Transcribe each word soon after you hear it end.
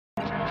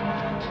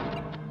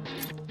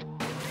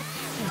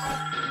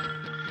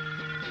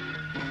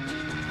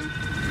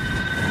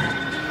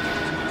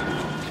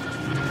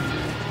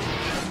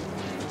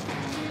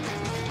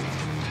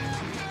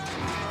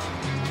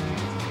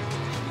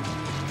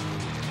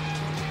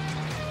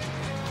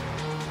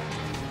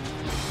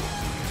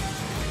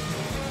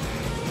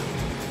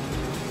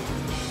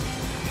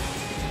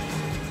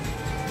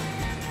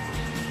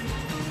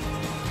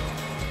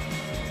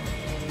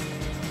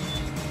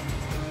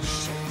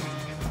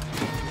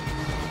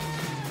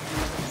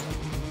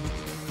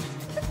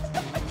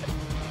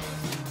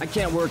I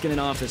can't work in an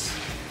office.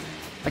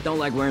 I don't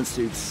like wearing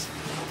suits.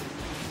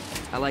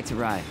 I like to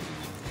ride.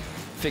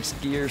 Fixed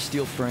gear,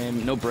 steel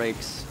frame, no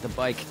brakes. The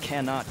bike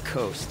cannot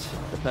coast.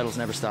 The pedals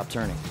never stop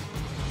turning.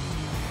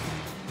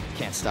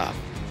 Can't stop.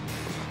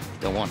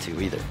 Don't want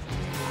to either.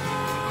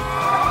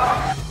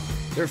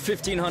 There are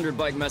 1,500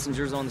 bike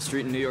messengers on the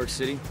street in New York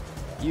City.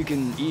 You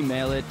can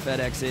email it,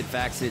 FedEx it,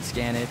 fax it,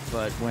 scan it,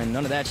 but when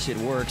none of that shit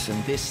works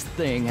and this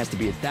thing has to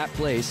be at that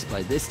place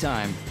by this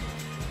time,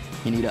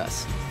 you need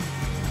us.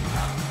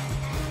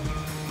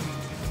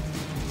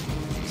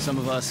 Some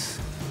of us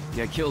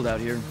get killed out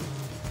here.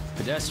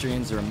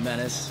 Pedestrians are a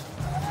menace.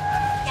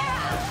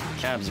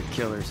 Cabs are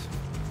killers.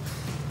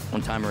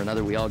 One time or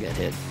another, we all get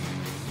hit.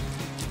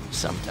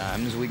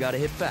 Sometimes we gotta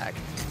hit back.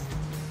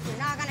 You're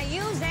not gonna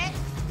use it.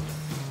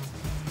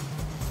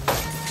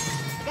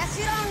 Guess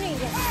you don't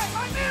need it. Hey,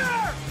 my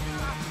mirror!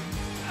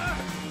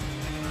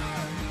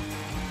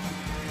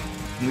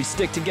 And we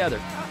stick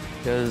together,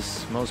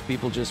 because most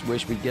people just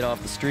wish we'd get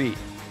off the street.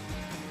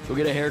 Go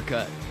get a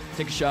haircut,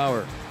 take a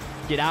shower,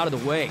 get out of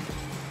the way.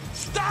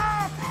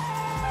 Stop!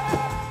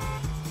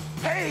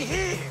 Hey,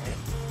 here!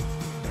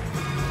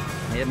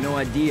 I have no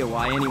idea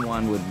why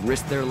anyone would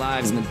risk their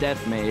lives in the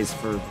death maze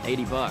for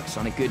 $80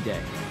 on a good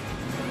day.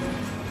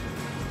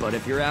 But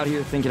if you're out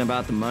here thinking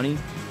about the money,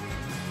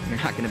 you're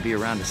not gonna be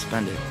around to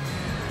spend it.